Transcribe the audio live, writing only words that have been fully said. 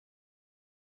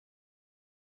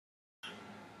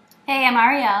Hey, I'm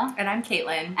Arielle. And I'm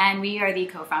Kaitlin. And we are the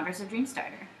co-founders of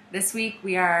DreamStarter. This week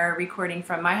we are recording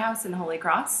from my house in Holy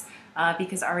Cross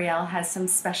because Arielle has some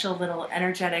special little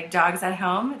energetic dogs at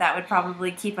home that would probably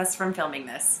keep us from filming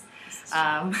this.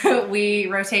 We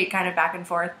rotate kind of back and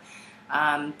forth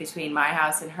between my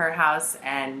house and her house,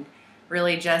 and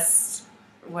really just,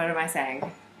 what am I saying?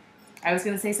 I was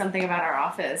going to say something about our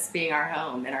office being our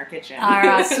home and our kitchen.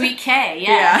 Our Sweet K,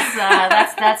 yes.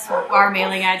 Yeah. That's our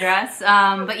mailing address.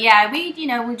 But yeah,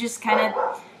 we just kind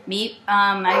of meet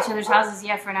at each other's houses.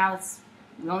 Yeah, for now it's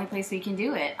the only place we can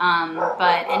do it.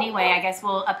 But anyway, I guess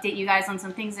we'll update you guys on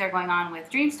some things that are going on with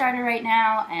DreamStarter right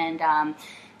now. And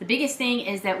the biggest thing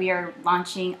is that we are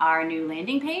launching our new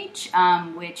landing page,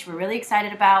 which we're really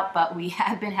excited about, but we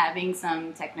have been having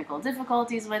some technical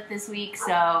difficulties with this week.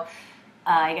 So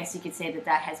I guess you could say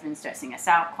that has been stressing us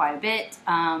out quite a bit,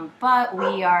 but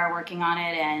we are working on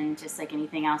it, and just like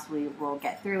anything else, we will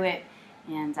get through it,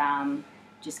 and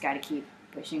just got to keep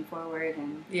pushing forward.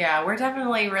 And yeah, we're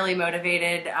definitely really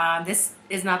motivated. This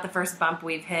is not the first bump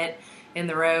we've hit in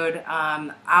the road.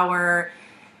 Our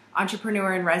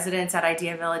entrepreneur in residence at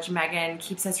Idea Village, Megan,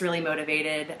 keeps us really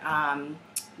motivated.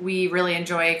 We really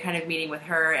enjoy kind of meeting with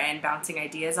her and bouncing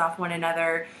ideas off one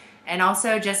another. And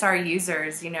also just our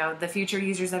users, the future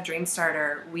users of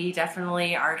DreamStarter, we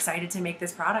definitely are excited to make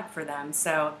this product for them.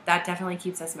 So that definitely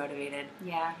keeps us motivated.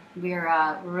 Yeah,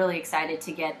 we're really excited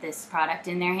to get this product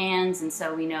in their hands. And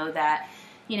so we know that,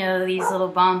 these little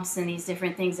bumps and these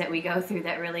different things that we go through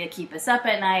that really keep us up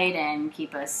at night and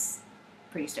keep us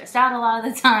pretty stressed out a lot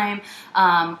of the time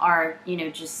are,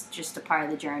 just a part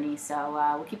of the journey. So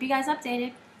we'll keep you guys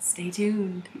updated. Stay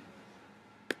tuned.